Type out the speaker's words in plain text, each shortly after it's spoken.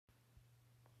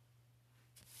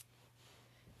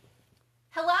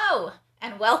Hello,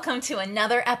 and welcome to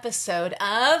another episode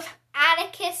of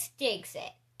Atticus Digs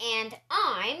It, and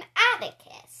I'm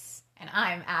Atticus. And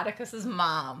I'm Atticus's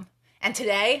mom. And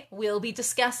today we'll be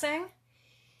discussing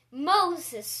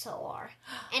Mosasaur,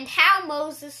 and how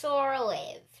Mosasaur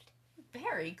lived.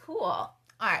 Very cool. All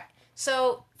right,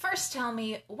 so first tell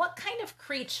me, what kind of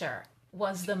creature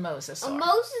was the Mosasaur? A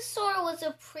Mosasaur was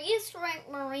a prehistoric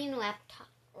marine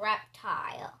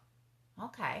reptile.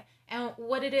 Okay, and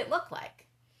what did it look like?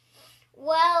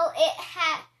 Well,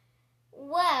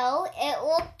 it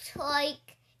looked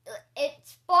like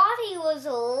its body was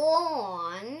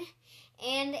long,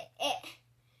 and at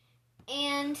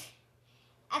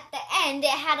the end it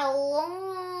had a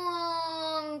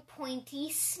long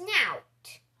pointy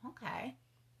snout. Okay.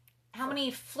 How many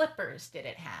flippers did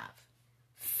it have?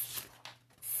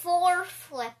 4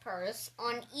 flippers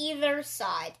on either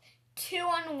side. 2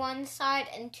 on one side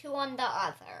and 2 on the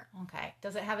other. Okay.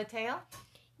 Does it have a tail?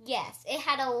 Yes, it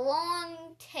had a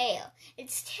long tail.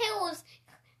 Its tail was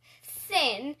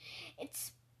thin.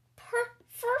 Its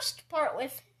first part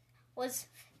was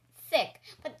thick,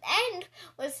 but the end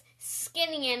was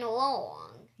skinny and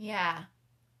long. Yeah,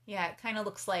 it kind of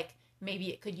looks like maybe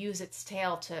it could use its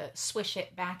tail to swish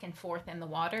it back and forth in the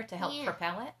water to help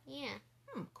propel it. Yeah.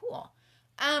 Cool.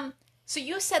 So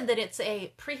you said that it's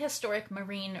a prehistoric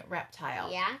marine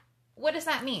reptile. Yeah. What does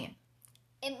that mean?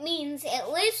 It means it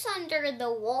lives under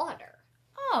the water.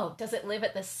 Oh, does it live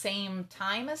at the same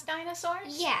time as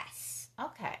dinosaurs? Yes.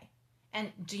 Okay.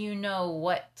 And do you know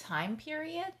what time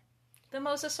period the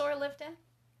Mosasaur lived in?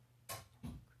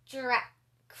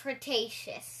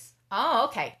 Cretaceous. Oh,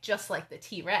 okay. Just like the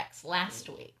T-Rex last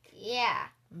week. Yeah.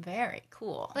 Very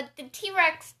cool. But the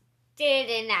T-Rex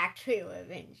didn't actually live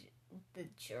in the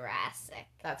Jurassic.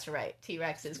 That's right.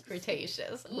 T-Rex is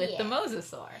Cretaceous with the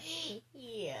Mosasaur.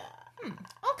 Yeah.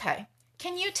 Okay.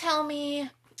 Can you tell me,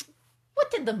 what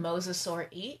did the Mosasaur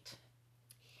eat?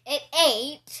 It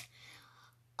ate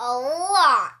a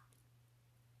lot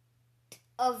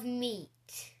of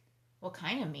meat. What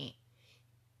kind of meat?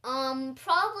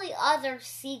 Probably other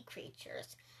sea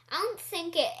creatures. I don't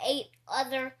think it ate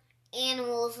other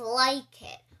animals like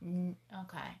it.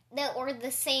 Okay. That were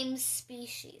the same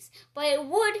species. But it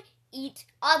would eat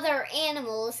other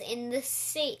animals in the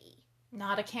sea.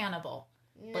 Not a cannibal.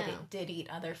 No. But it did eat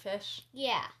other fish?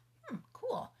 Yeah.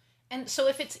 Cool. And so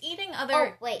if it's eating other...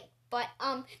 Oh, wait. But,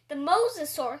 the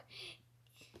Mosasaur...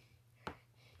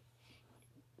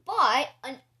 But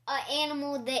an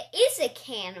animal that is a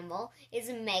cannibal is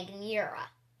a Meganeura.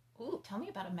 Ooh, tell me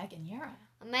about a Meganeura.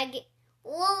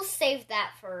 We'll save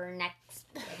that for next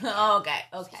week.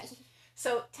 Okay.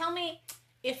 So tell me,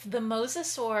 if the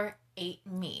Mosasaur ate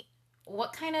meat,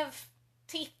 what kind of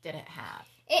teeth did it have?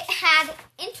 It had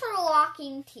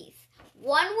interlocking teeth.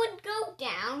 One would go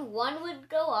down, one would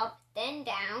go up, then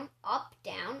down, up,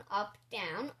 down, up,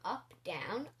 down, up,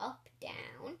 down, up,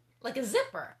 down. Like a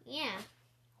zipper? Yeah.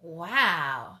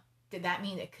 Wow. Did that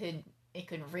mean it could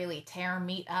really tear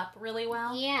meat up really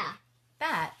well? Yeah.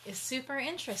 That is super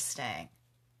interesting.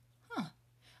 Huh.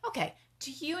 Okay, do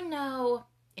you know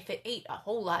if it ate a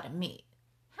whole lot of meat,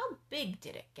 how big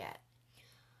did it get?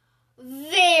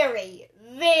 Very,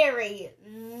 very,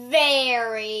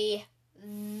 very,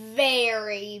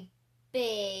 very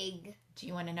big. Do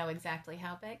you want to know exactly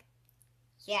how big?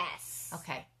 Yes.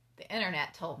 Okay, the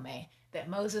internet told me that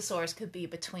mosasaurs could be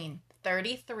between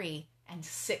 33 and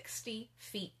 60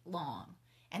 feet long,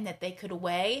 and that they could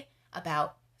weigh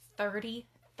about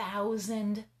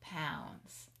 30,000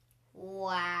 pounds.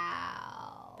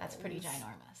 Wow. That's pretty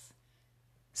ginormous.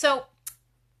 So,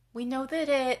 we know that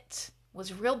it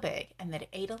was real big and that it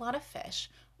ate a lot of fish.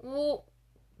 Well,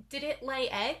 did it lay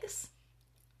eggs?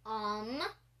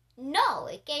 No,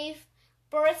 it gave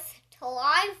birth to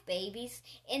live babies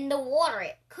in the water.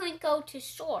 It couldn't go to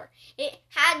shore. It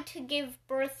had to give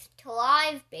birth to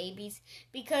live babies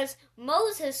because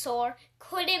Mosasaur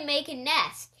couldn't make a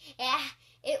nest.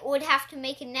 It would have to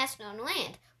make a nest on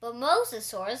land. But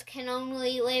mosasaurs can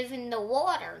only live in the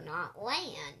water, not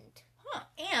land. Huh.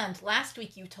 And last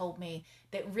week you told me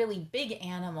that really big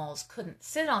animals couldn't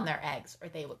sit on their eggs or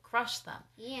they would crush them.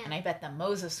 Yeah. And I bet the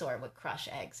mosasaur would crush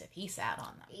eggs if he sat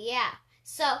on them. Yeah.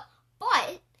 So,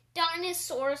 but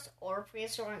dinosaurs or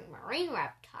prehistoric marine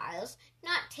reptiles,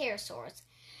 not pterosaurs,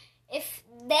 if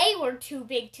they were too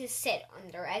big to sit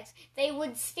on their eggs, they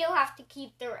would still have to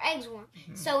keep their eggs warm.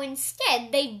 Mm-hmm. So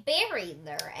instead, they buried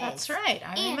their eggs. That's right.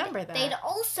 I remember that. They'd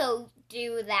also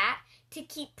do that to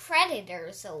keep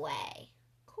predators away.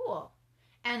 Cool.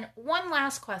 And one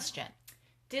last question.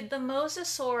 Did the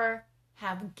mosasaur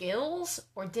have gills,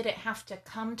 or did it have to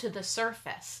come to the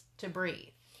surface to breathe?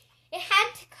 It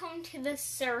had to come to the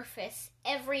surface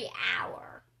every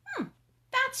hour.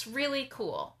 That's really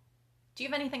cool. Do you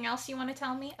have anything else you want to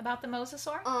tell me about the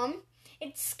mosasaur?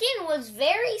 Its skin was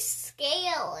very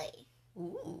scaly.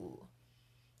 Ooh.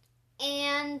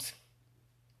 And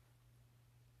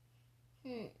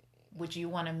Would you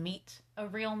want to meet a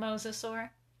real mosasaur?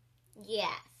 yes.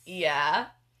 Yeah.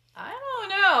 I don't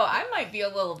know. I might be a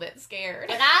little bit scared.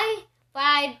 But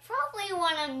I'd probably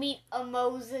want to meet a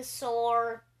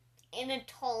mosasaur in a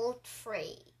tall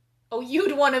tree. Oh,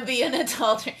 you'd want to be in a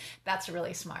tall tree. That's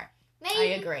really smart.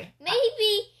 Maybe, I agree.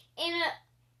 Maybe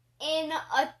in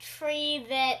a tree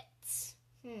that's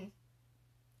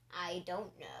I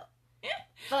don't know.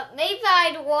 But maybe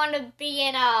I'd want to be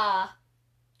in a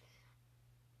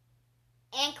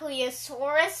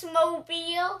Ankylosaurus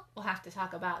mobile. We'll have to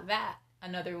talk about that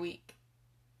another week.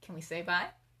 Can we say bye?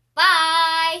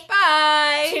 Bye.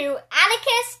 Bye. To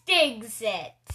Atticus Digs It.